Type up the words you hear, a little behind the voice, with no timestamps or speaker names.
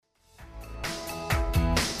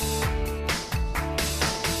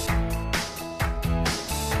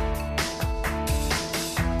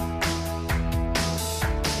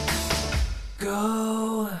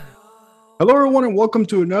go. Hello, everyone, and welcome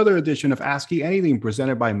to another edition of Ask You Anything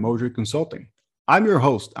presented by Moser Consulting. I'm your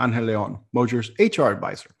host, Angel Leon, Moser's HR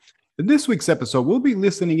advisor. In this week's episode, we'll be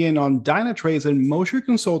listening in on Dynatrace and Moser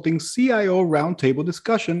Consulting's CIO Roundtable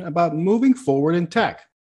discussion about moving forward in tech.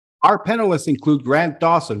 Our panelists include Grant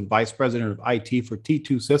Dawson, Vice President of IT for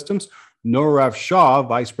T2 Systems, Nirav Shah,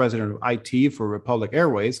 Vice President of IT for Republic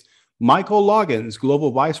Airways, Michael Loggins,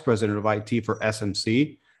 Global Vice President of IT for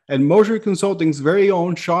SMC, and Moser Consulting's very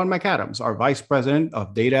own Shaun McAdams, our Vice President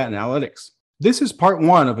of Data Analytics. This is part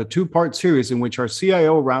one of a two-part series in which our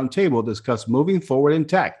CIO Roundtable discuss moving forward in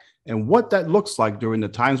tech and what that looks like during the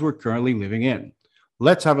times we're currently living in.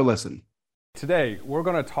 Let's have a listen. Today, we're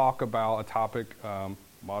going to talk about a topic,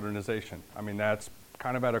 modernization. I mean, that's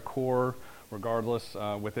kind of at a core, regardless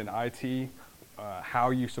within IT, how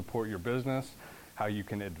you support your business, how you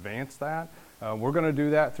can advance that. We're going to do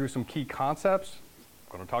that through some key concepts.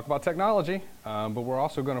 We're going to talk about technology, but we're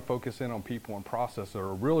also going to focus in on people and process that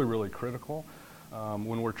are really, really critical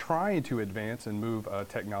when we're trying to advance and move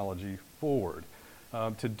technology forward.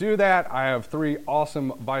 To do that, I have three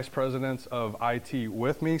awesome vice presidents of IT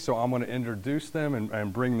with me, so I'm going to introduce them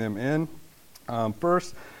and bring them in.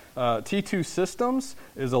 First, T2 Systems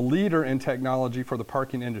is a leader in technology for the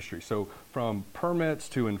parking industry. So from permits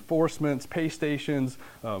to enforcements, pay stations,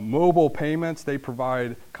 mobile payments, they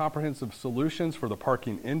provide comprehensive solutions for the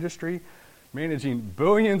parking industry, managing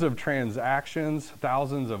billions of transactions,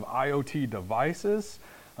 thousands of IoT devices.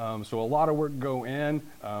 So a lot of work go in.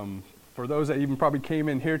 For those that even probably came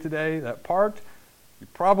in here today that parked, you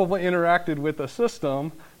probably interacted with a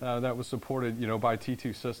system that was supported, by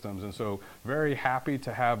T2 Systems. And so very happy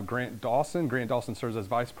to have Grant Dawson. Grant Dawson serves as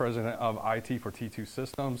Vice President of IT for T2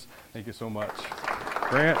 Systems. Thank you so much,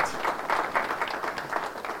 Grant.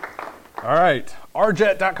 All right,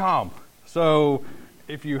 rjet.com. So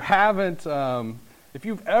if you haven't, if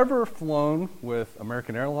you've ever flown with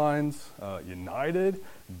American Airlines, United,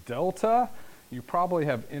 Delta, you probably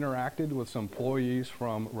have interacted with some employees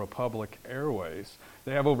from Republic Airways.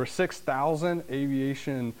 They have over 6,000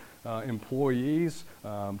 aviation employees,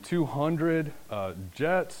 200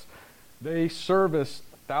 jets. They service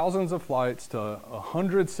thousands of flights to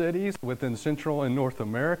 100 cities within Central and North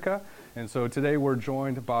America. And so today we're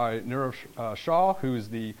joined by Nirav Shah, who is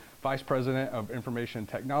the Vice President of Information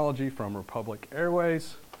Technology from Republic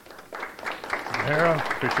Airways. Nirav,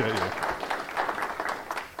 appreciate you.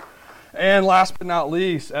 And last but not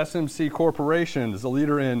least, SMC Corporation is a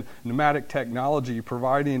leader in pneumatic technology,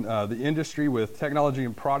 providing the industry with technology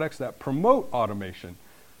and products that promote automation,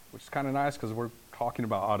 which is kind of nice because we're talking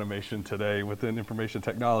about automation today within information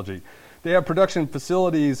technology. They have production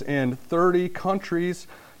facilities in 30 countries,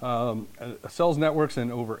 sales networks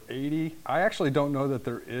in over 80. I actually don't know that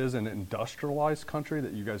there is an industrialized country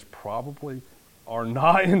that you guys probably are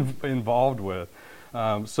not involved with.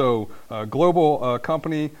 Global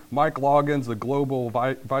company, Mike Loggins, the Global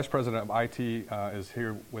Vice President of IT, is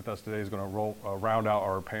here with us today. He's going to round out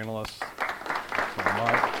our panelists. So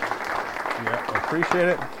Mike, yeah, appreciate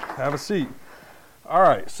it. Have a seat. All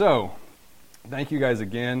right, so thank you guys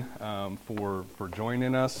again for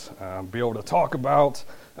joining us. Be able to talk about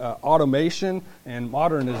automation and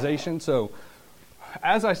modernization. So,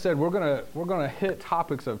 as I said, we're gonna hit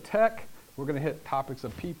topics of tech. We're going to hit topics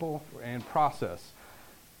of people and process.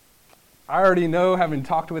 I already know, having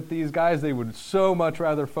talked with these guys, they would so much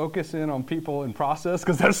rather focus in on people and process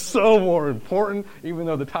because that's so more important, even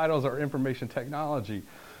though the titles are information technology.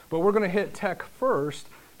 But we're going to hit tech first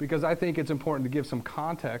because I think it's important to give some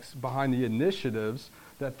context behind the initiatives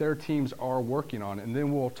that their teams are working on. And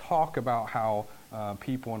then we'll talk about how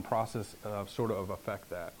people and process sort of affect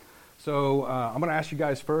that. So I'm going to ask you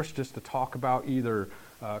guys first just to talk about either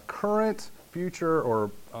current, future,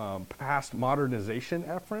 or past modernization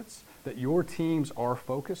efforts that your teams are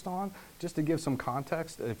focused on, just to give some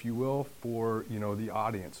context, if you will, for the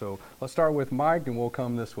audience. So let's start with Mike, and we'll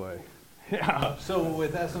come this way. Yeah. So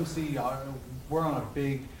with SMC, we're on a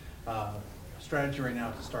big strategy right now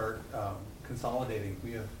to start consolidating.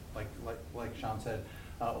 We have, like Shaun said,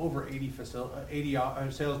 over 80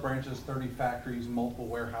 sales branches, 30 factories, multiple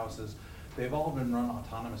warehouses. They've all been run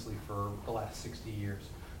autonomously for the last 60 years.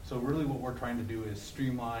 So really what we're trying to do is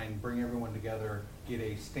streamline, bring everyone together, get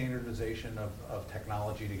a standardization of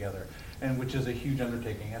technology together, and which is a huge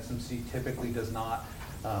undertaking. SMC typically does not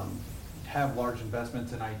have large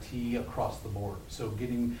investments in IT across the board. So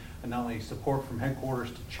getting not only support from headquarters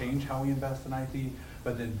to change how we invest in IT,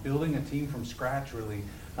 but then building a team from scratch really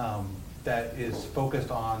that is focused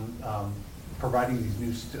on providing these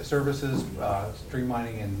new services,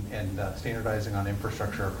 streamlining and standardizing on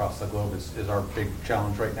infrastructure across the globe is our big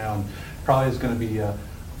challenge right now, and probably is going to be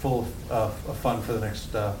full of fun for the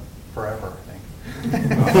next forever, I think.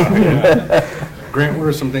 Grant, what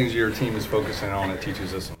are some things your team is focusing on at T2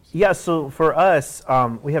 Systems? Yeah, so for us,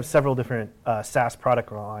 we have several different SaaS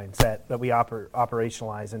product lines that we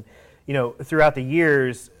operationalize, and throughout the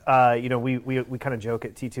years, we kind of joke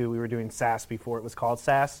at T2 we were doing SaaS before it was called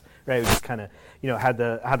SaaS, right? We just kind of had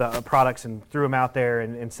the products and threw them out there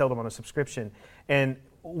and sell them on a subscription, and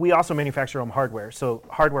we also manufacture our own hardware, so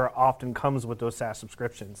hardware often comes with those SaaS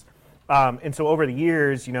subscriptions. And so over the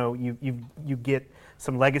years, you get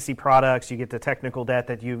some legacy products, you get the technical debt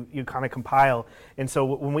that you kind of compile. And so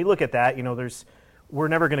when we look at that, we're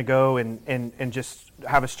never going to go and just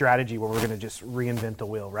have a strategy where we're going to just reinvent the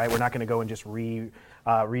wheel, right? We're not going to go and just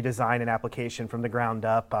redesign an application from the ground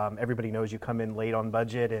up. Everybody knows you come in late on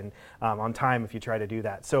budget and on time if you try to do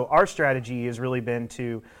that. So our strategy has really been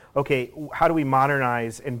to, okay, how do we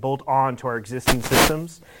modernize and bolt on to our existing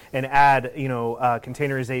systems and add,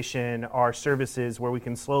 containerization, our services where we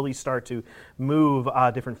can slowly start to move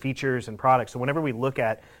different features and products. So whenever we look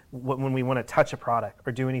at when we want to touch a product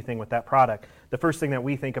or do anything with that product, the first thing that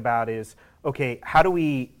we think about is, okay, how do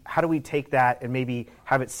we take that and maybe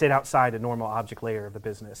have it sit outside a normal object layer of the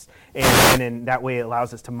business, and in that way it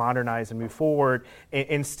allows us to modernize and move forward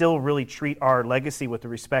and still really treat our legacy with the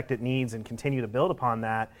respect it needs and continue to build upon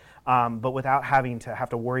that, but without having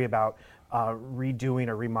to worry about redoing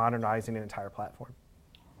or remodernizing an entire platform.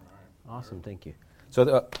 Awesome, thank you.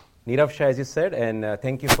 So Nirav Shah, as you said, and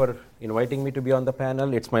thank you for inviting me to be on the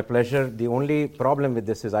panel. It's my pleasure. The only problem with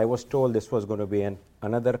this is I was told this was going to be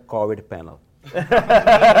another COVID panel.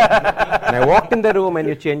 And I walked in the room and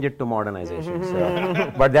you changed it to modernization.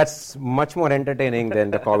 So, but that's much more entertaining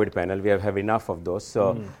than the COVID panel. We have enough of those.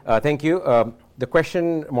 So thank you. The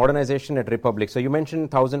question, modernization at Republic. So you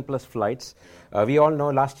mentioned 1,000+ flights. We all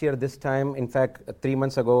know last year this time, in fact, 3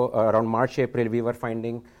 months ago, around March, April, we were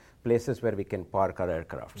finding places where we can park our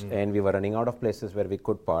aircrafts. And we were running out of places where we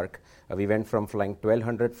could park. We went from flying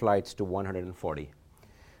 1,200 flights to 140.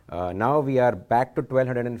 Now we are back to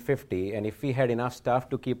 1,250, and if we had enough staff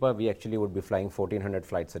to keep up, we actually would be flying 1,400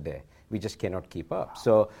 flights a day. We just cannot keep up.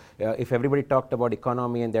 So if everybody talked about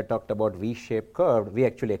economy and they talked about V-shaped curve, we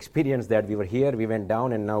actually experienced that. We were here, we went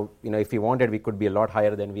down, and now if we wanted, we could be a lot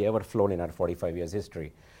higher than we ever flown in our 45 years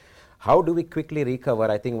history. How do we quickly recover?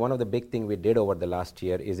 I think one of the big things we did over the last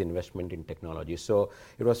year is investment in technology. So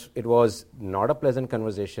it was not a pleasant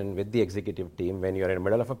conversation with the executive team when you're in the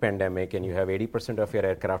middle of a pandemic and you have 80% of your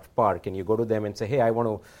aircraft parked, and you go to them and say, hey, I want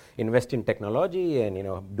to invest in technology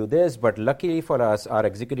and do this. But luckily for us, our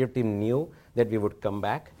executive team knew that we would come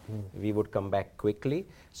back. We would come back quickly.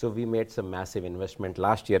 So we made some massive investment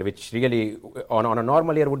last year, which really on a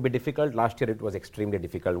normal year would be difficult. Last year it was extremely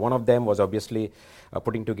difficult. One of them was obviously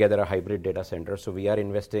putting together a hybrid data center. So we are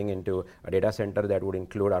investing into a data center that would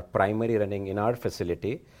include our primary running in our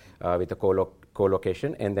facility with a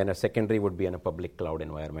co-location, and then a secondary would be in a public cloud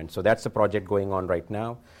environment. So that's a project going on right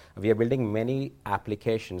now. We are building many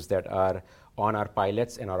applications that are on our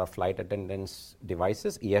pilots and our flight attendants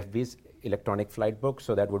devices, EFBs, electronic flight book.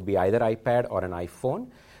 So that would be either iPad or an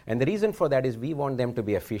iPhone. And the reason for that is we want them to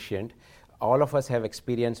be efficient. All of us have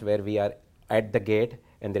experience where we are at the gate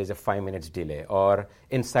and there is a 5 minutes delay, or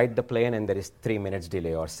inside the plane and there is 3 minutes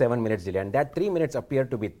delay or 7 minutes delay, and that 3 minutes appear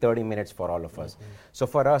to be 30 minutes for all of us. So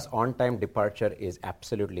for us, on-time departure is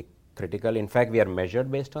absolutely critical. In fact, we are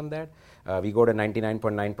measured based on that. We go to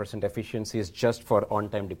 99.9% efficiencies just for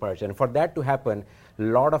on-time departure. And for that to happen, a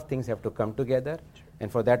lot of things have to come together.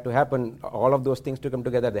 And for that to happen, all of those things to come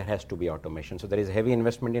together, there has to be automation. So there is heavy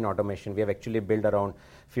investment in automation. We have actually built around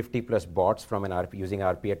 50+ bots from using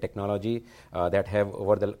RPA technology that have,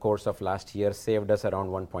 over the course of last year, saved us around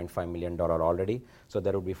 $1.5 million already. So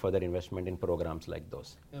there will be further investment in programs like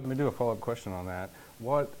those. Let me do a follow-up question on that.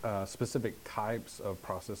 What specific types of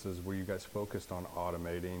processes were you guys focused on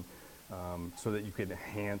automating so that you could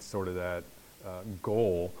enhance sort of that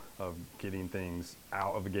goal of getting things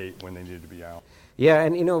out of the gate when they needed to be out? Yeah,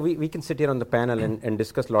 and we can sit here on the panel and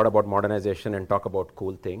discuss a lot about modernization and talk about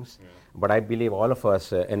cool things. Yeah. But I believe all of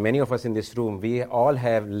us, and many of us in this room, we all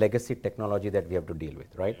have legacy technology that we have to deal with,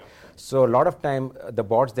 right? Yeah. So a lot of time, the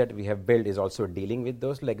bots that we have built is also dealing with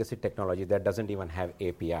those legacy technology that doesn't even have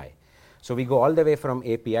API. So we go all the way from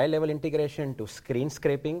API level integration to screen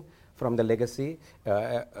scraping from the legacy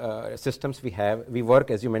systems we have. We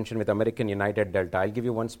work, as you mentioned, with American, United, Delta. I'll give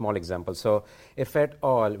you one small example. So if at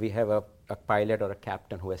all we have a pilot or a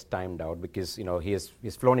captain who has timed out because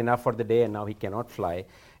he's flown enough for the day and now he cannot fly,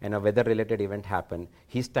 and a weather-related event happened.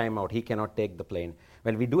 He's timed out. He cannot take the plane.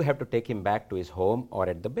 Well, we do have to take him back to his home or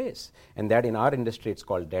at the base, and that in our industry it's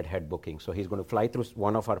called deadhead booking. So he's going to fly through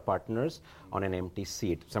one of our partners on an empty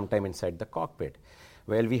seat, sometime inside the cockpit.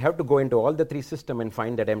 Well, we have to go into all the three systems and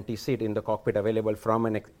find that empty seat in the cockpit available from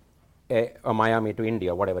a Miami to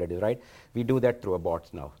India, whatever it is, right? We do that through a bot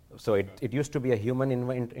now. So it used to be a human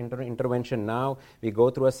intervention. Now we go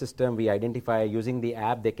through a system, we identify using the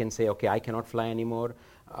app, they can say, okay, I cannot fly anymore.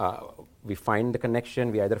 We find the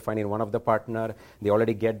connection, we either find in one of the partner, they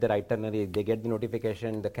already get their itinerary, they get the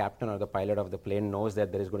notification, the captain or the pilot of the plane knows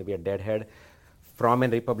that there is going to be a deadhead from a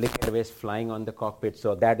Republic Airways flying on the cockpit.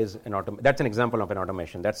 So that is that's an example of an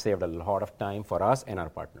automation. That saved a lot of time for us and our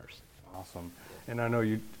partners. Awesome. And I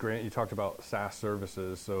know Grant, you talked about SaaS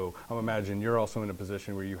services, so I'm imagining you're also in a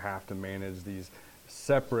position where you have to manage these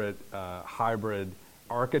separate hybrid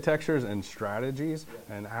architectures and strategies,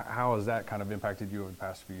 and how has that kind of impacted you over the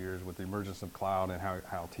past few years with the emergence of cloud and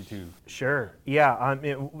how T2? Sure, yeah,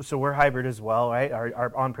 so we're hybrid as well, right?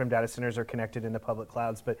 Our on-prem data centers are connected into public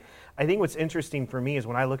clouds, but I think what's interesting for me is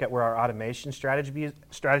when I look at where our automation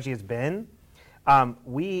strategy has been,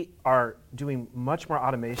 we are doing much more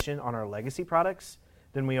automation on our legacy products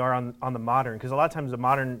than we are on the modern, because a lot of times the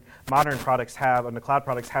modern products have, and the cloud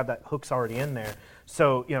products have that hooks already in there.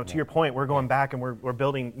 So, to your point, we're going back and we're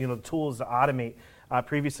building, the tools to automate.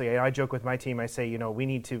 Previously, I joke with my team, I say, we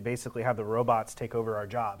need to basically have the robots take over our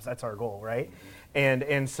jobs. That's our goal, right?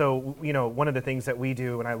 And so, one of the things that we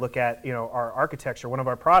do when I look at, our architecture, one of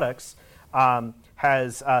our products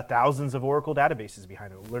has thousands of Oracle databases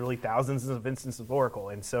behind it, literally thousands of instances of Oracle.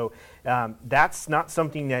 And so that's not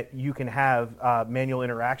something that you can have manual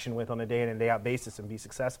interaction with on a day in and day out basis and be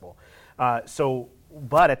successful.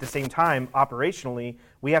 But at the same time, operationally,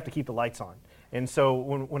 we have to keep the lights on. And so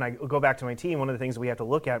when I go back to my team, one of the things we have to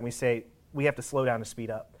look at, and we say, we have to slow down to speed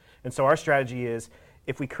up. And so our strategy is,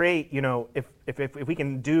 if we create, if we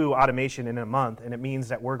can do automation in a month, and it means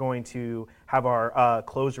that we're going to have our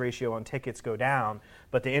close ratio on tickets go down,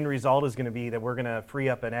 but the end result is going to be that we're going to free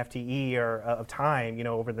up an FTE of time,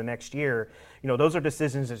 over the next year. Those are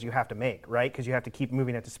decisions that you have to make, right? Because you have to keep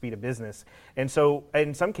moving at the speed of business. And so,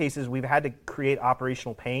 in some cases, we've had to create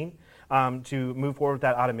operational pain to move forward with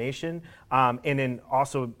that automation, and then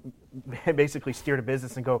also basically steer the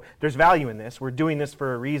business and go, there's value in this, we're doing this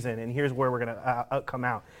for a reason, and here's where we're going to come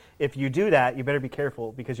out. If you do that, you better be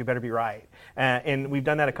careful, because you better be right. And we've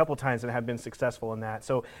done that a couple times and have been successful in that.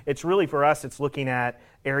 So it's really, for us, it's looking at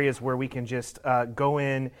areas where we can just go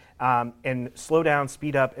in and slow down,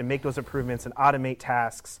 speed up, and make those improvements and automate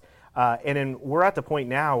tasks. And then we're at the point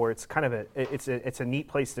now where it's kind of it's a neat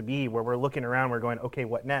place to be, where we're looking around, we're going, okay,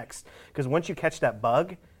 what next? Because once you catch that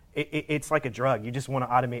bug, it's like a drug. You just want to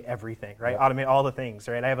automate everything, right? Yep. Automate all the things,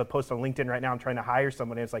 right? I have a post on LinkedIn right now. I'm trying to hire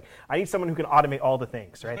someone, and it's like, I need someone who can automate all the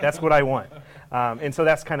things, right? That's what I want. And so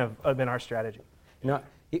that's kind of been our strategy.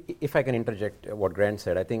 If I can interject what Grant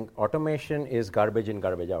said, I think automation is garbage in,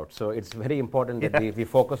 garbage out. So it's very important that we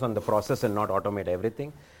focus on the process and not automate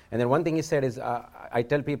everything. And then one thing he said is, I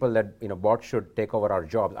tell people that bots should take over our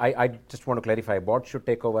jobs. I just want to clarify, bots should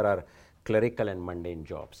take over our clerical and mundane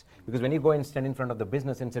jobs. Because when you go and stand in front of the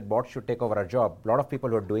business and say, bots should take over our job, a lot of people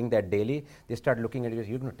who are doing that daily, they start looking at you,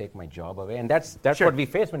 you're going to take my job away. And that's sure. What we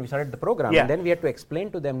faced when we started the program. Yeah. And then we had to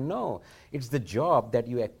explain to them, no, it's the job that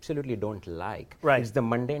you absolutely don't like. Right. It's the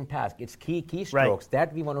mundane task. It's keystrokes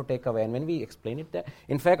that we want to take away. And when we explain it there,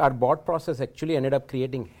 in fact, our bot process actually ended up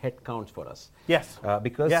creating headcounts for us. Yes.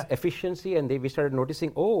 Because efficiency, and we started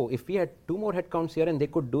noticing, if we had 2 more headcounts here and they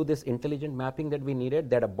could do this intelligent mapping that we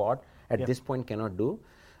needed, that a bot at this point cannot do,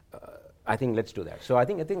 I think let's do that. So I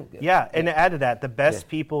think. And to add to that, the best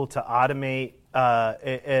people to automate,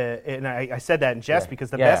 and I said that in jest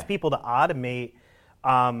because the best people to automate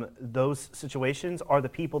those situations are the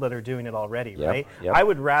people that are doing it already, right? Yep. I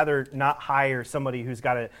would rather not hire somebody who's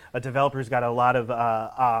got a developer who's got a lot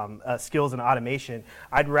of skills in automation.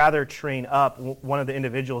 I'd rather train up one of the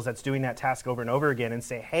individuals that's doing that task over and over again and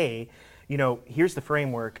say, hey, here's the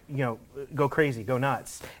framework, go crazy, go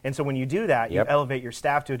nuts. And so when you do that, you elevate your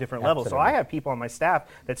staff to a different level. So I have people on my staff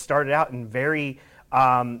that started out in very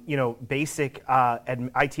basic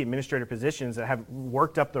IT administrator positions that have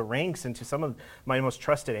worked up the ranks into some of my most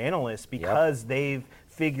trusted analysts because they've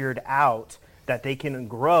figured out that they can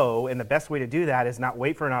grow, and the best way to do that is not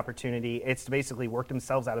wait for an opportunity, it's to basically work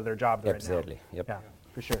themselves out of their job right now. Yep. Yeah,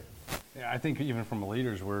 for sure. Yeah, I think even from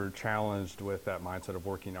leaders, we're challenged with that mindset of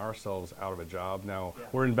working ourselves out of a job. Now,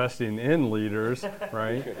 we're investing in leaders,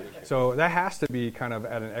 right? So that has to be kind of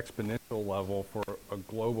at an exponential level for a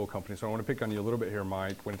global company. So I want to pick on you a little bit here,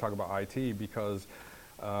 Mike, when you talk about IT, because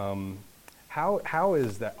how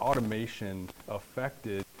is that automation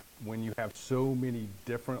affected when you have so many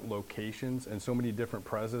different locations and so many different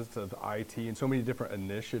presences of IT and so many different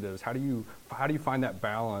initiatives? How do you find that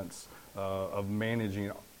balance of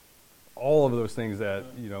managing all of those things that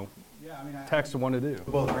techs want to do?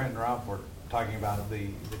 Both Grant and Nirav were talking about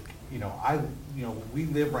we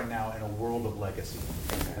live right now in a world of legacy.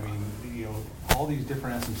 I mean, all these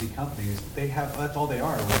different SMC companies, that's all they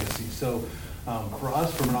are, legacy. So for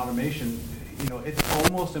us, from an automation, it's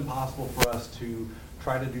almost impossible for us to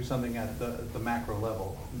try to do something at the macro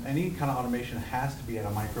level. Any kind of automation has to be at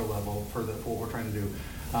a micro level for what we're trying to do.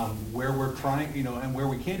 Where we're trying, and where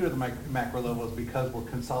we can't do it at the macro level is because we're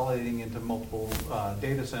consolidating into multiple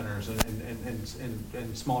data centers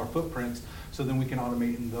and smaller footprints, so then we can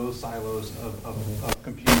automate in those silos of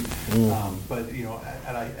compute. But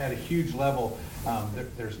at a huge level,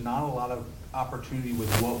 there's not a lot of opportunity with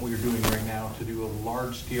what we're doing right now to do a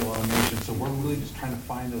large-scale automation. So we're really just trying to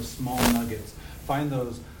find those small nuggets, find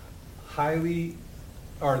those high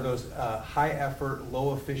effort,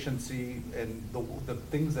 low efficiency, and the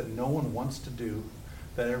things that no one wants to do,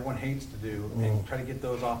 that everyone hates to do, and try to get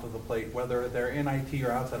those off of the plate, whether they're in IT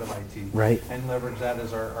or outside of IT, right? And leverage that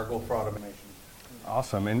as our goal for automation.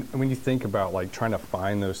 Awesome. And when you think about like trying to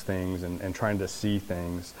find those things and trying to see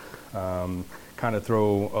things, kind of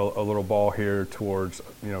throw a little ball here towards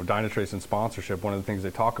Dynatrace and sponsorship. One of the things they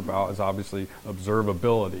talk about is obviously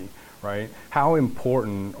observability, right? How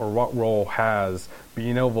important or what role has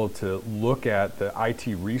being able to look at the IT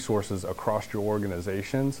resources across your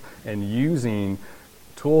organizations and using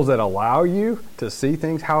tools that allow you to see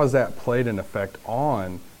things? How has that played an effect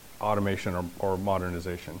on automation or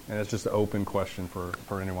modernization? And it's just an open question for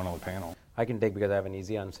anyone on the panel. I can take because I have an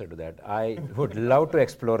easy answer to that. I would love to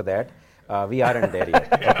explore that. We aren't there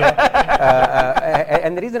yet. Okay?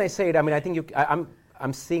 And the reason I say it, I think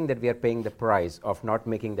I'm seeing that we are paying the price of not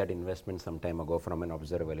making that investment some time ago from an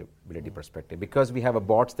observability perspective, because we have a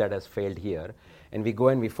bot that has failed here, and we go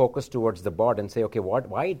and we focus towards the bot and say, okay,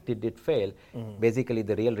 why did it fail? Basically,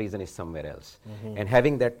 the real reason is somewhere else. And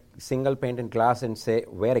having that single pane in glass and say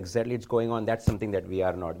where exactly it's going on, that's something that we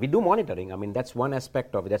are not. We do monitoring. That's one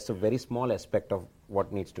aspect of it. That's a very small aspect of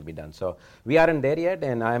what needs to be done. So we aren't there yet,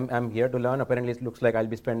 and I'm here to learn. Apparently, it looks like I'll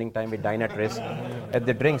be spending time with Dynatrace at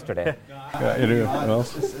the drinks today.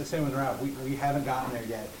 Same with Nirav. We haven't gotten there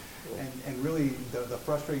yet. And really, the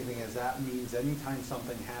frustrating thing is that means anytime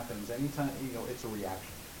something happens, anytime, it's a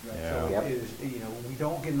reaction. Right? Yeah. So we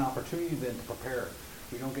don't get an opportunity then to prepare.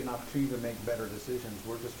 We don't get an opportunity to make better decisions.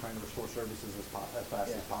 We're just trying to restore services as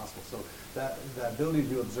fast as possible. So that ability to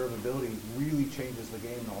do observability really changes the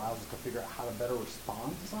game and allows us to figure out how to better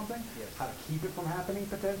respond to something, how to keep it from happening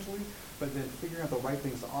potentially, but then figuring out the right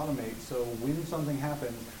things to automate. So when something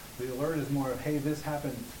happens, the alert is more of, hey, this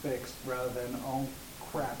happened, fixed, rather than, oh,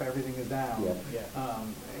 crap, everything is down.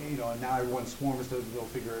 And now everyone swarms to go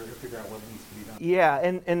figure out what needs to be done. Yeah,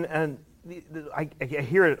 and I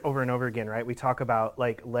hear it over and over again, right? We talk about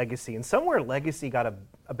like legacy, and somewhere legacy got a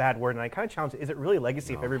bad word, and I kind of challenge it. Is it really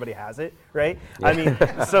legacy if everybody has it, right? Yeah. I mean,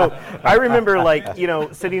 so I remember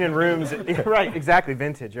sitting in rooms, right, exactly,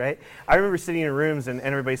 vintage, right? I remember sitting in rooms and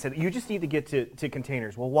everybody said, you just need to get to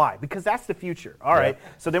containers. Well, why? Because that's the future. All right.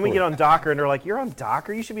 So then we get on Docker and they're like, you're on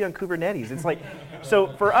Docker? You should be on Kubernetes. It's like, so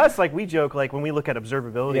for us, like we joke, like when we look at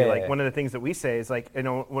observability, one of the things that we say is like,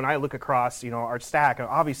 when I look across, our stack,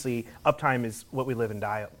 obviously uptime is what we live and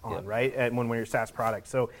die on, right? And when we're a SaaS product.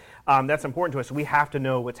 So that's important to us. We have to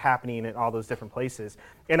know what's happening in all those different places.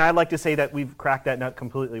 And I'd like to say that we've cracked that nut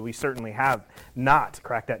completely. We certainly have not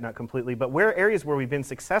cracked that nut completely. But areas where we've been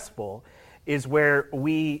successful is where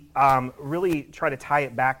we really try to tie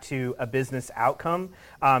it back to a business outcome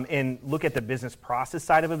and look at the business process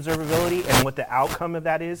side of observability and what the outcome of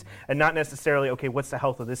that is, and not necessarily, okay, what's the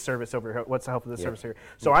health of this service over here, what's the health of this service here.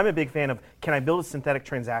 So I'm a big fan of, can I build a synthetic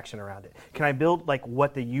transaction around it? Can I build like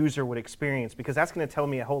what the user would experience? Because that's going to tell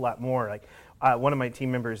me a whole lot more. Like one of my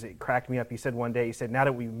team members, it cracked me up. He said one day, he said, now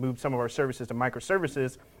that we've moved some of our services to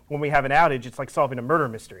microservices, when we have an outage, it's like solving a murder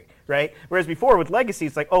mystery, right? Whereas before with legacy,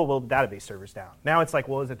 it's like, oh, well, database server's down. Now it's like,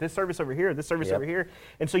 well, is it this service over here, this service over here?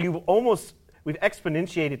 And so we've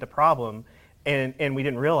exponentiated the problem and we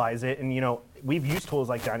didn't realize it. And we've used tools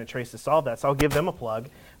like Dynatrace to solve that. So I'll give them a plug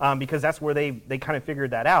because that's where they kind of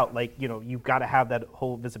figured that out. Like you've got to have that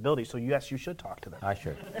whole visibility. So yes, you should talk to them. I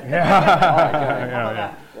should.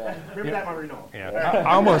 Yeah. Remember that, Marino. Yeah.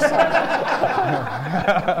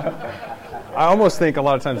 I almost think a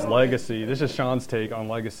lot of times legacy, this is Shaun's take on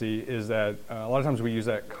legacy, is that a lot of times we use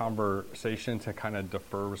that conversation to kind of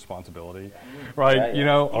defer responsibility, right?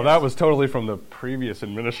 That was totally from the previous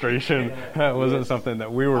administration. That wasn't something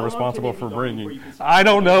that we were responsible for bringing. I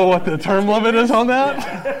don't know what the term limit is on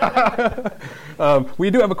that. We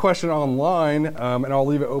do have a question online, and I'll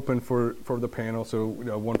leave it open for the panel, so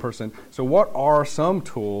one person. So what are some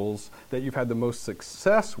tools that you've had the most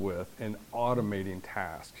success with in automating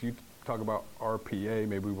tasks? You talk about RPA,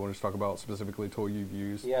 maybe we want to talk about specifically a tool you've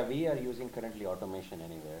used. Yeah, we are using currently Automation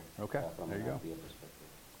Anywhere. Okay, from there you go. RPA perspective.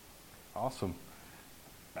 Awesome.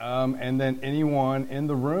 And then anyone in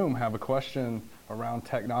the room have a question around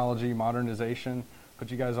technology, modernization? Put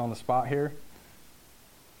you guys on the spot here.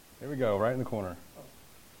 There we go, right in the corner.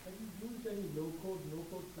 Have you used any low-code,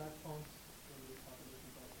 no-code platforms in this automation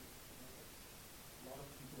process? A lot of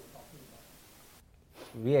people are talking about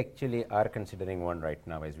it. We actually are considering one right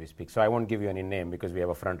now as we speak. So I won't give you any name because we have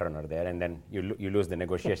a front runner there, and then you lose the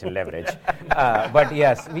negotiation leverage. But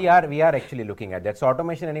yes, we are actually looking at that. So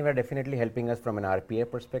Automation Anywhere definitely helping us from an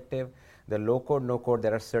RPA perspective. The low-code, no-code,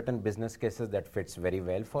 there are certain business cases that fits very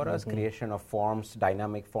well for us. Creation of forms,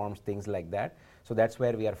 dynamic forms, things like that. So that's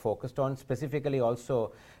where we are focused on. Specifically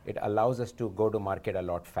also, it allows us to go to market a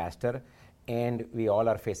lot faster. And we all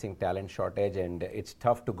are facing talent shortage, and it's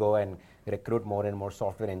tough to go and recruit more and more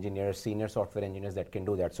software engineers, senior software engineers that can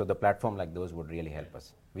do that. So the platform like those would really help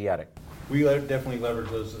us. We definitely leverage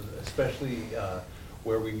those, especially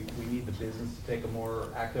where we need the business to take a more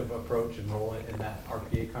active approach and role in that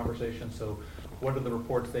RPA conversation. So what are the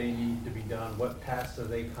reports they need to be done? What tasks are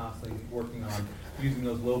they constantly working on? Using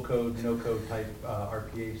those low-code, no-code type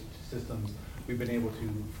RPA systems, we've been able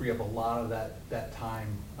to free up a lot of that time,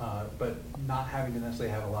 but not having to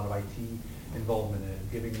necessarily have a lot of IT involvement in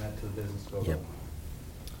it, giving that to the business to go. Yep.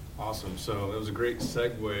 Awesome. So it was a great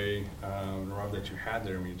segue, Nirav, that you had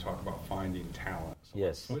there when you talk about finding talent. So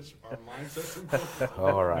Yes. let's switch our mindsets into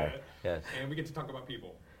All right. Yes. And we get to talk about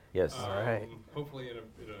people. Yes. All right. Hopefully in a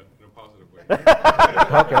positive way.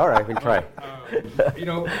 Okay, all right, we'll try.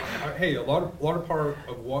 Hey, a lot of part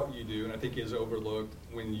of what you do, and I think is overlooked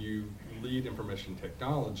when you lead information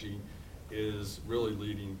technology, is really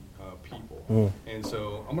leading people. And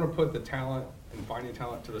so I'm going to put the talent and finding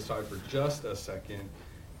talent to the side for just a second.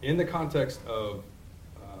 In the context of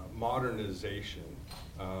modernization,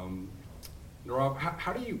 Nirav,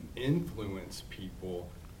 how do you influence people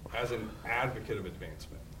as an advocate of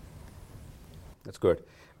advancement? That's good.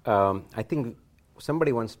 I think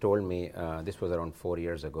somebody once told me, this was around 4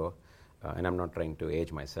 years ago, and I'm not trying to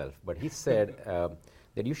age myself, but he said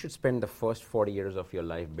that you should spend the first 40 years of your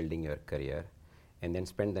life building your career, and then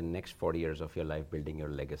spend the next 40 years of your life building your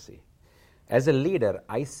legacy. As a leader,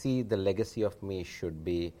 I see the legacy of me should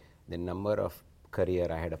be the number of career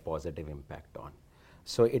I had a positive impact on.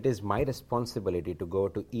 So it is my responsibility to go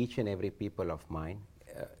to each and every people of mine,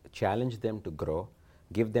 challenge them to grow,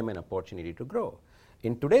 give them an opportunity to grow.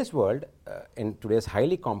 In today's world, in today's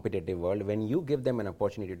highly competitive world, when you give them an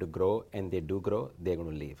opportunity to grow and they do grow, they're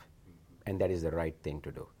going to leave. And that is the right thing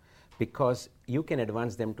to do. Because you can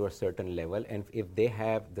advance them to a certain level, and if they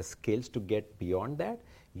have the skills to get beyond that,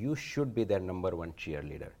 you should be their number one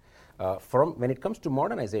cheerleader. When it comes to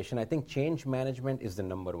modernization, I think change management is the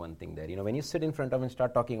number one thing there. When you sit in front of and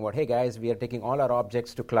start talking about, hey guys, we are taking all our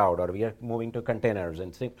objects to cloud, or we are moving to containers,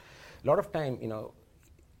 and a lot of time,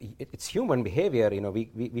 it's human behavior.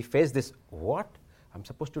 We face this, what? I'm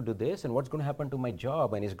supposed to do this, and what's going to happen to my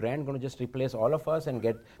job? And is Grant going to just replace all of us and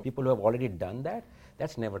get people who have already done that?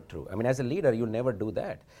 That's never true. I mean, as a leader, you never do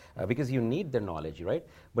that because you need the knowledge, right?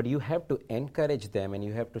 But you have to encourage them, and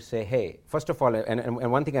you have to say, hey, first of all,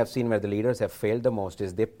 and one thing I've seen where the leaders have failed the most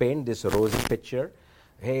is they paint this rosy picture.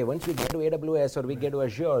 Hey, once we get to AWS or we get to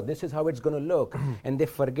Azure, this is how it's going to look. And they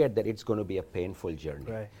forget that it's going to be a painful journey.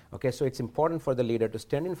 Right. Okay, so it's important for the leader to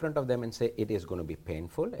stand in front of them and say, it is going to be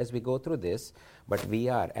painful as we go through this, but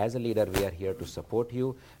as a leader, we are here to support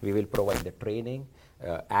you. We will provide the training,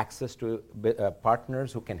 access to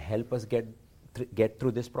partners who can help us get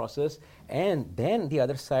through this process. And then the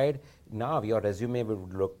other side, now your resume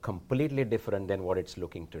would look completely different than what it's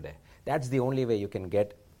looking today. That's the only way you can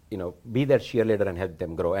get be their cheerleader and help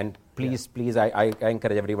them grow. And please, I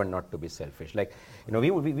encourage everyone not to be selfish. Like,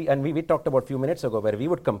 we talked about a few minutes ago where we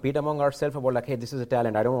would compete among ourselves about like, hey, this is a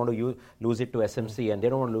talent. I don't want to lose it to SMC, and they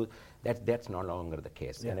don't want to lose. That's no longer the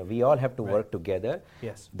case. Yeah. And we all have to work together.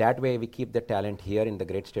 Yes. That way, we keep the talent here in the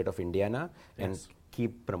great state of Indiana and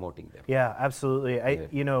keep promoting them. Yeah, absolutely.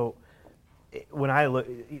 When I look,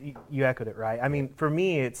 you echoed it, right? I mean, for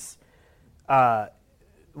me, it's.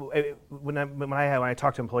 When I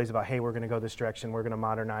talk to employees about, hey, we're going to go this direction, we're going to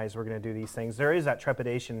modernize, we're going to do these things, there is that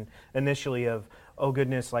trepidation initially of, oh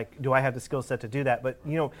goodness, like, do I have the skill set to do that? But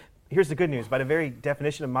here's the good news. By the very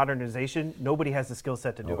definition of modernization, nobody has the skill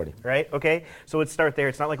set to do it, right? Okay? So let's start there.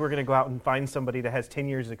 It's not like we're going to go out and find somebody that has 10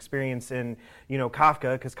 years experience in,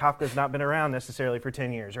 Kafka, because Kafka's not been around necessarily for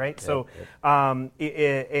 10 years, right? So,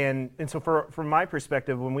 and so from my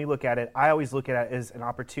perspective, when we look at it, I always look at it as an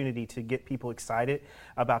opportunity to get people excited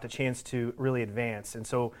about the chance to really advance. And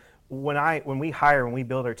so when we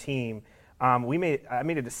build our team, I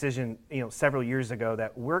made a decision, several years ago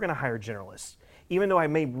that we're going to hire generalists. Even though I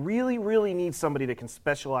may really, really need somebody that can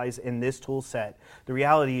specialize in this tool set, the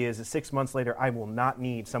reality is that 6 months later, I will not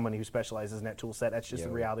need someone who specializes in that tool set. That's just the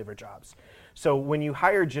reality of our jobs. So when you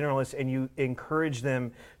hire generalists and you encourage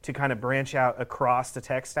them to kind of branch out across the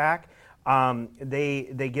tech stack,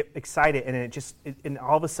 they get excited, and and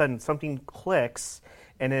all of a sudden something clicks.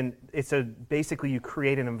 And then basically you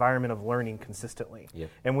create an environment of learning consistently. Yep.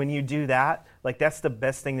 And when you do that, like, that's the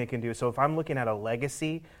best thing they can do. So if I'm looking at a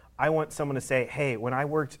legacy, I want someone to say, hey, when I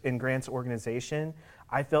worked in Grant's organization,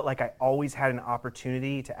 I felt like I always had an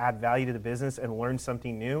opportunity to add value to the business and learn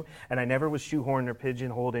something new, and I never was shoehorned or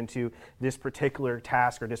pigeonholed into this particular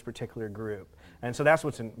task or this particular group. And so that's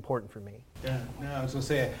what's important for me. Yeah, no, I was going to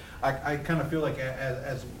say, I kind of feel like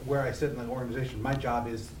as where I sit in the organization, my job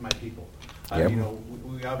is my people.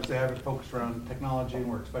 We obviously have it focused around technology, and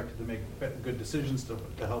we're expected to make good decisions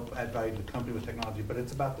to help add value to the company with technology, but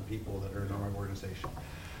it's about the people that are in our organization.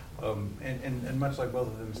 And much like both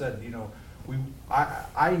of them said,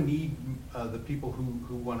 I need the people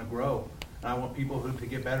who want to grow, and I want people to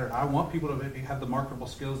get better. I want people to have the marketable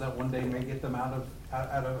skills that one day may get them out of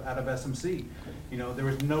SMC. There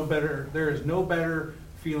is no better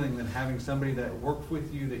feeling than having somebody that worked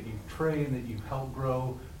with you, that you train, that you help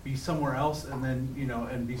grow, be somewhere else, and then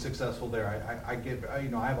and be successful there. I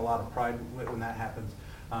have a lot of pride when that happens.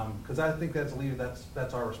 Because I think that's a leader.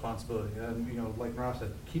 That's our responsibility. And like Nirav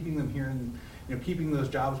said, keeping them here and keeping those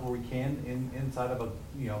jobs where we can inside of a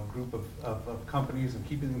group of companies, and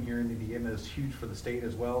keeping them here in Indiana is huge for the state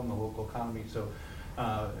as well and the local economy. So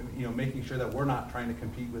making sure that we're not trying to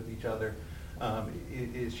compete with each other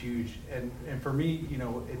is huge. And for me,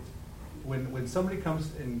 it's when somebody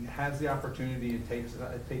comes and has the opportunity and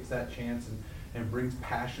takes that chance and brings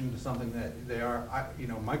passion to something that they are.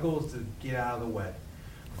 My goal is to get out of the way.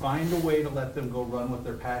 Find a way to let them go run with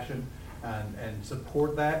their passion, and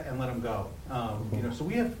support that and let them go. So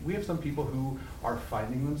we have some people who are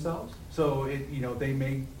finding themselves. So they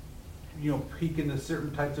may peak into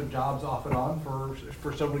certain types of jobs off and on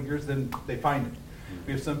for several years, then they find it.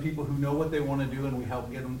 We have some people who know what they want to do, and we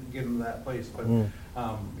help get them to that place. But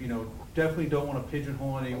definitely don't want to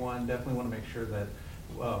pigeonhole anyone. Definitely want to make sure that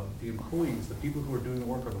the employees, the people who are doing the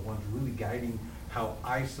work, are the ones really guiding how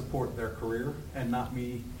I support their career, and not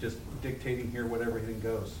me just dictating here what everything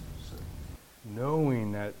goes. So.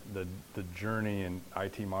 Knowing that the journey in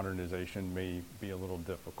IT modernization may be a little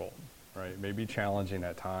difficult, right? May be challenging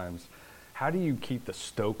at times. How do you keep the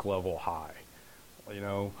stoke level high?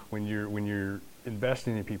 When you're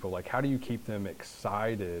investing in people, like, how do you keep them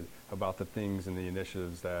excited about the things and the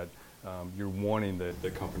initiatives that you're wanting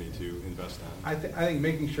the company to invest in? I think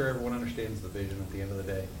making sure everyone understands the vision at the end of the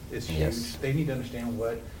day is huge. Yes. They need to understand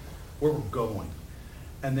where we're going.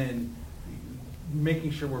 And then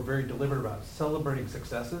making sure we're very deliberate about celebrating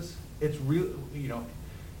successes. It's real,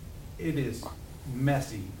 it is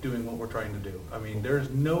messy doing what we're trying to do. I mean, there's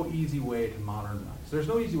no easy way to modernize. There's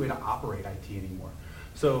no easy way to operate IT anymore.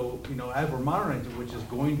 So, as we're modernizing, which is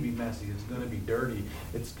going to be messy, it's going to be dirty,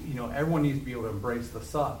 it's, everyone needs to be able to embrace the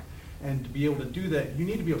suck. And to be able to do that, you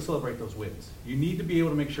need to be able to celebrate those wins. You need to be able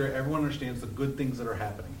to make sure everyone understands the good things that are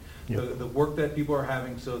happening, the work that people are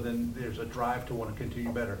having, so then there's a drive to want to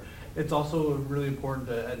continue better. It's also really important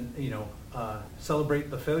to, celebrate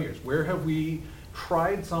the failures. Where have we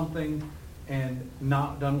tried something and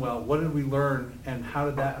not done well? What did we learn, and how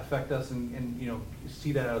did that affect us, and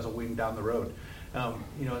see that as a win down the road?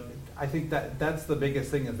 I think that's the biggest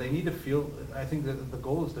thing, is they need to feel. I think that the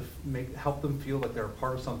goal is to help them feel like they're a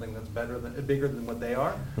part of something that's bigger than what they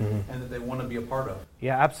are, and that they want to be a part of.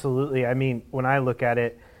 Yeah, absolutely. I mean, when I look at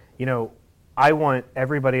it, I want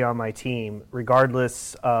everybody on my team,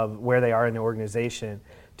 regardless of where they are in the organization,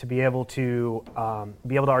 to be able to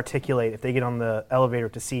articulate, if they get on the elevator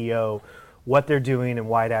to CEO, what they're doing and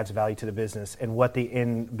why it adds value to the business and what the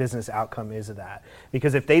end business outcome is of that.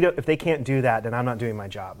 Because if they can't do that, then I'm not doing my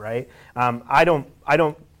job, right? I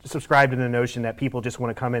don't subscribe to the notion that people just want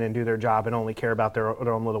to come in and do their job and only care about their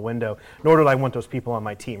own little window, nor do I want those people on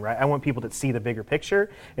my team, right? I want people that see the bigger picture,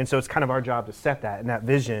 and so it's kind of our job to set that and that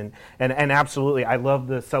vision. And absolutely, I love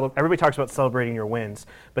everybody talks about celebrating your wins,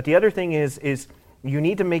 but the other thing is you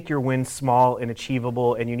need to make your wins small and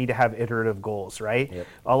achievable, and you need to have iterative goals, right? Yep.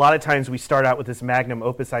 A lot of times we start out with this magnum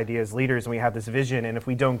opus idea as leaders, and we have this vision, and if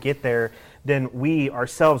we don't get there, then we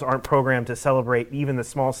ourselves aren't programmed to celebrate even the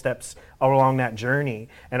small steps along that journey.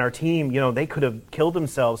 And our team, they could have killed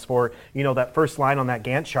themselves for, that first line on that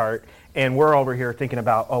Gantt chart, and we're over here thinking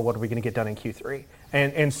about, what are we going to get done in Q3?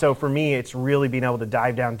 And so for me, it's really being able to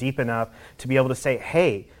dive down deep enough to be able to say,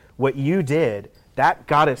 hey, what you did, that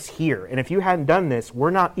got us here. And if you hadn't done this,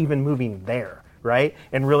 we're not even moving there, right?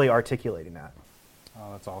 And really articulating that.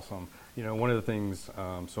 Oh, that's awesome. One of the things,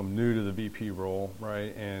 so I'm new to the VP role,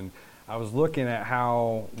 right? And I was looking at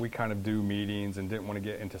how we kind of do meetings and didn't want to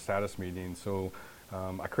get into status meetings. So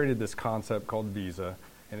I created this concept called Visa,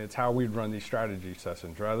 and it's how we'd run these strategy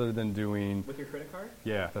sessions rather than doing... With your credit card?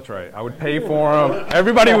 Yeah, that's right. I would pay for them.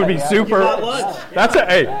 Everybody would be super...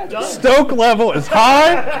 That's Stoke level is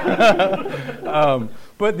high.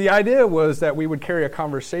 But the idea was that we would carry a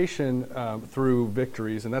conversation through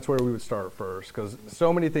victories, and that's where we would start first, because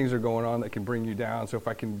so many things are going on that can bring you down. So if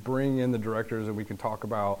I can bring in the directors and we can talk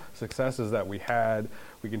about successes that we had,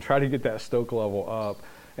 we can try to get that Stoke level up.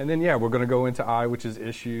 And then, we're going to go into I, which is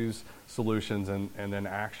issues, solutions, and then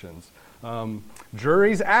actions.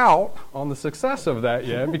 Jury's out on the success of that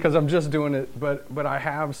yet because I'm just doing it, but I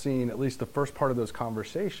have seen at least the first part of those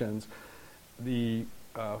conversations,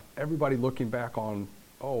 everybody looking back on,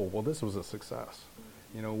 this was a success,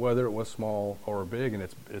 whether it was small or big, and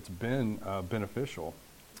it's been beneficial.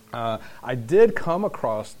 I did come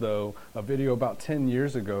across, though, a video about 10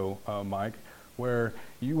 years ago, Mike, where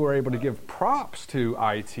you were able to give props to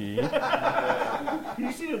IT.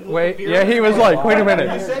 Wait, he was like, wait a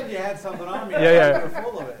minute. You said you had something on me. Yeah. You're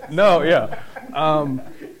full of it. No, yeah.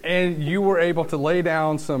 And you were able to lay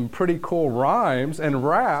down some pretty cool rhymes and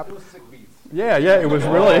rap. It was sick beats. Yeah, it was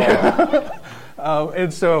really.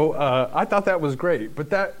 And so I thought that was great.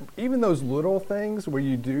 But even those little things where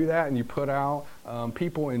you do that and you put out,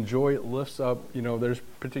 people enjoy it, lifts up, there's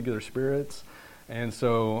particular spirits. And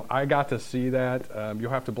so I got to see that.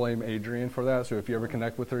 You'll have to blame Adrienne for that. So if you ever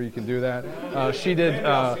connect with her, you can do that. She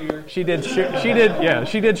did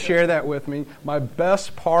share that with me. My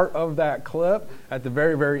best part of that clip, at the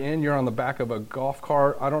very, very end, you're on the back of a golf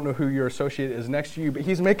cart. I don't know who your associate is next to you, but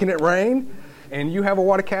he's making it rain, and you have a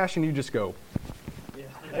wad of cash, and you just go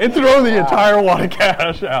and throw the entire wad of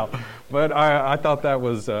cash out. But I thought that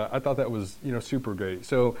was super great.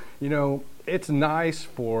 So it's nice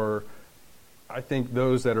for, I think,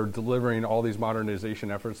 those that are delivering all these modernization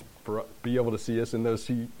efforts be able to see us in those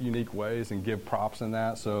unique ways and give props in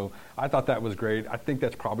that. So I thought that was great. I think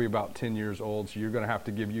that's probably about 10 years old, so you're going to have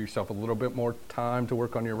to give yourself a little bit more time to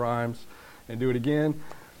work on your rhymes and do it again.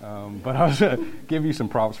 But I was going to give you some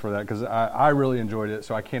props for that because I really enjoyed it,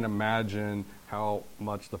 so I can't imagine how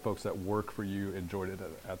much the folks that work for you enjoyed it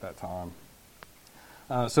at that time.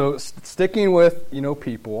 So sticking with,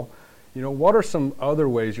 people, what are some other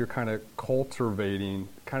ways you're kind of cultivating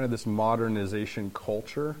kind of this modernization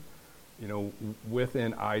culture,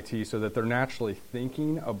 within IT so that they're naturally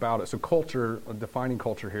thinking about it? So culture, defining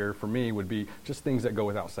culture here for me would be just things that go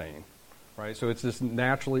without saying, right? So it's just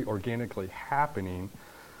naturally, organically happening.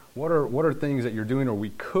 What are things that you're doing or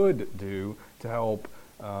we could do to help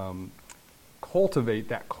cultivate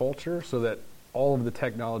that culture so that all of the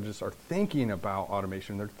technologists are thinking about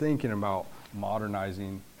automation, they're thinking about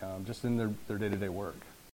modernizing just in their day-to-day work?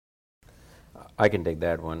 I can take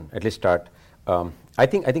that one. At least start. I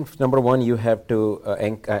think number one, you have to,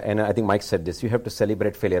 and I think Mike said this, you have to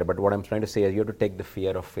celebrate failure. But what I'm trying to say is you have to take the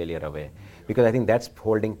fear of failure away. Because I think that's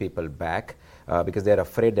holding people back. Because they're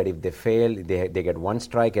afraid that if they fail, they get one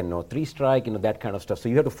strike and no 3 strike, that kind of stuff. So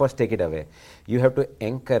you have to first take it away. You have to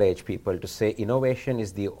encourage people to say innovation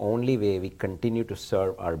is the only way we continue to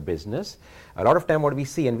serve our business. A lot of time what we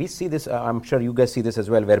see, and we see this, I'm sure you guys see this as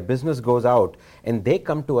well, where business goes out and they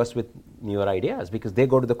come to us with newer ideas because they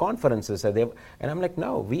go to the conferences and I'm like,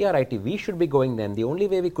 no, we are IT, we should be going then. The only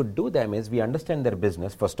way we could do them is we understand their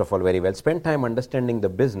business, first of all, very well, spend time understanding the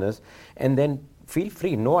business, and then feel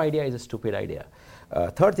free. No idea is a stupid idea.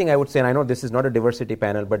 Third thing I would say, and I know this is not a diversity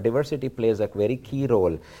panel, but diversity plays a very key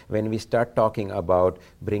role when we start talking about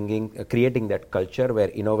creating that culture where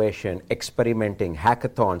innovation, experimenting,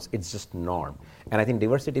 hackathons, it's just norm. And I think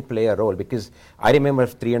diversity play a role, because I remember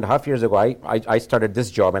 3.5 years ago, I started this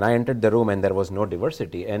job and I entered the room and there was no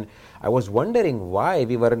diversity. And I was wondering why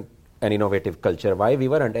we weren't an innovative culture, why we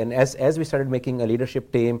weren't. And as we started making a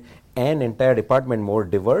leadership team and entire department more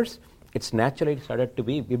diverse, it's naturally started to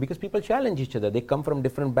be, because people challenge each other. They come from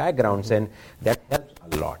different backgrounds, and that helps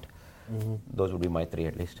a lot. Those would be my 3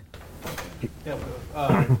 at least. Yeah,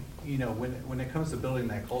 when it comes to building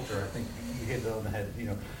that culture, I think you hit it on the head.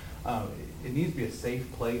 It needs to be a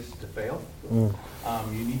safe place to fail. You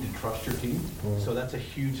need to trust your team. So that's a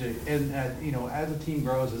huge, and as a team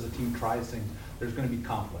grows, as a team tries things, there's going to be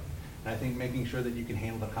conflict. And I think making sure that you can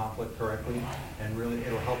handle the conflict correctly, and really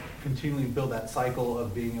it'll help continually build that cycle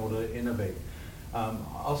of being able to innovate.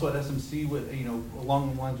 Also at SMC,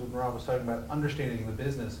 along the lines of what Nirav was talking about, understanding the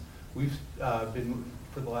business, we've been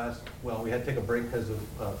for the last, we had to take a break because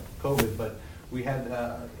of COVID, but we had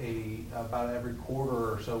about every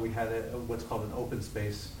quarter or so we had what's called an open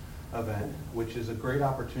space event, which is a great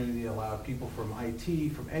opportunity to allow people from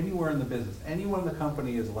IT, from anywhere in the business, anyone in the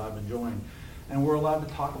company is allowed to join. And we're allowed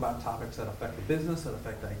to talk about topics that affect the business, that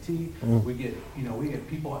affect IT. We get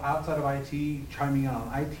people outside of IT chiming in on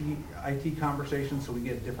IT conversations, so we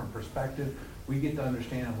get a different perspective. We get to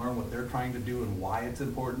understand and learn what they're trying to do and why it's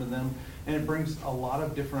important to them. And it brings a lot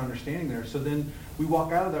of different understanding there. So then we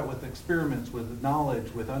walk out of that with experiments, with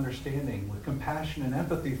knowledge, with understanding, with compassion and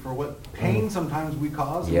empathy for what pain sometimes we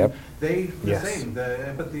cause. Yep. And the same, the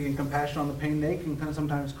empathy and compassion on the pain they can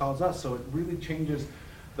sometimes cause us. So it really changes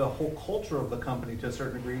the whole culture of the company to a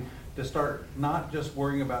certain degree, to start not just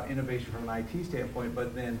worrying about innovation from an IT standpoint,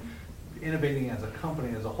 but then innovating as a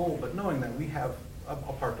company as a whole, but knowing that we have a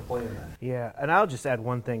part to play in that. Yeah, and I'll just add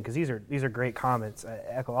one thing, because these are great comments. I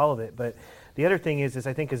echo all of it. But the other thing is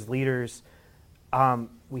I think as leaders,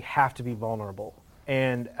 we have to be vulnerable.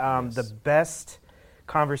 And the best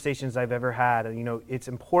conversations I've ever had, it's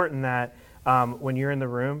important that when you're in the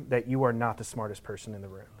room, that you are not the smartest person in the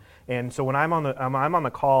room. And so when I'm on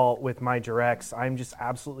the call with my directs, I'm just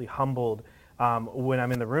absolutely humbled when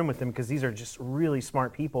I'm in the room with them, because these are just really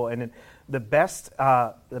smart people. And the best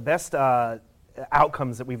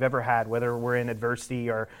outcomes that we've ever had, whether we're in adversity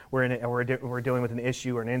or we're dealing with an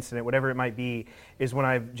issue or an incident, whatever it might be, is when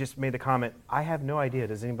I've just made the comment, I have no idea.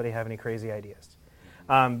 Does anybody have any crazy ideas?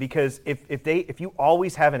 Because if you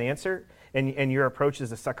always have an answer and your approach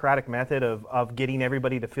is a Socratic method of getting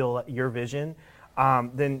everybody to feel your vision,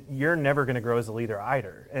 then you're never going to grow as a leader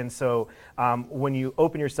either. And so when you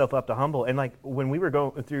open yourself up to humble, and like when we were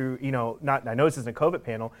going through, I know this isn't a COVID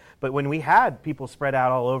panel, but when we had people spread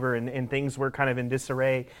out all over and things were kind of in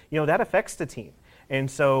disarray, that affects the team.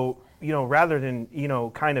 And so, rather than,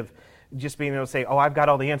 kind of just being able to say, oh, I've got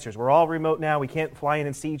all the answers. We're all remote now. We can't fly in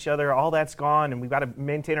and see each other. All that's gone, and we've got to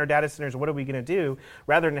maintain our data centers. What are we going to do?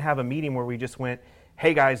 Rather than have a meeting where we just went,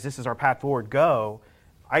 hey, guys, this is our path forward, go.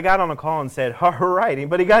 I got on a call and said, all right,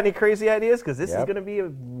 anybody got any crazy ideas? Because this is going to be a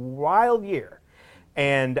wild year.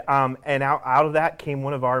 And out of that came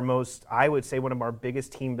one of our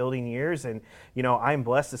biggest team building years. And, I'm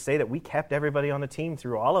blessed to say that we kept everybody on the team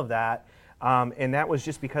through all of that. And that was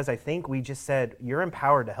just because I think we just said, you're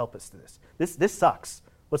empowered to help us through this. This sucks.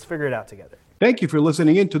 Let's figure it out together. Thank you for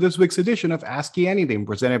listening in to this week's edition of Ask Me Anything,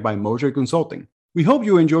 presented by Moser Consulting. We hope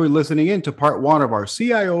you enjoyed listening in to part 1 of our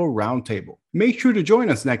CIO Roundtable. Make sure to join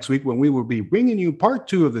us next week when we will be bringing you part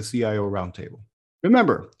 2 of the CIO Roundtable.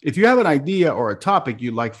 Remember, if you have an idea or a topic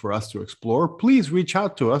you'd like for us to explore, please reach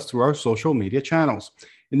out to us through our social media channels.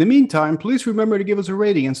 In the meantime, please remember to give us a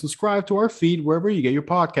rating and subscribe to our feed wherever you get your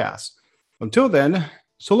podcasts. Until then,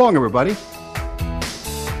 so long, everybody.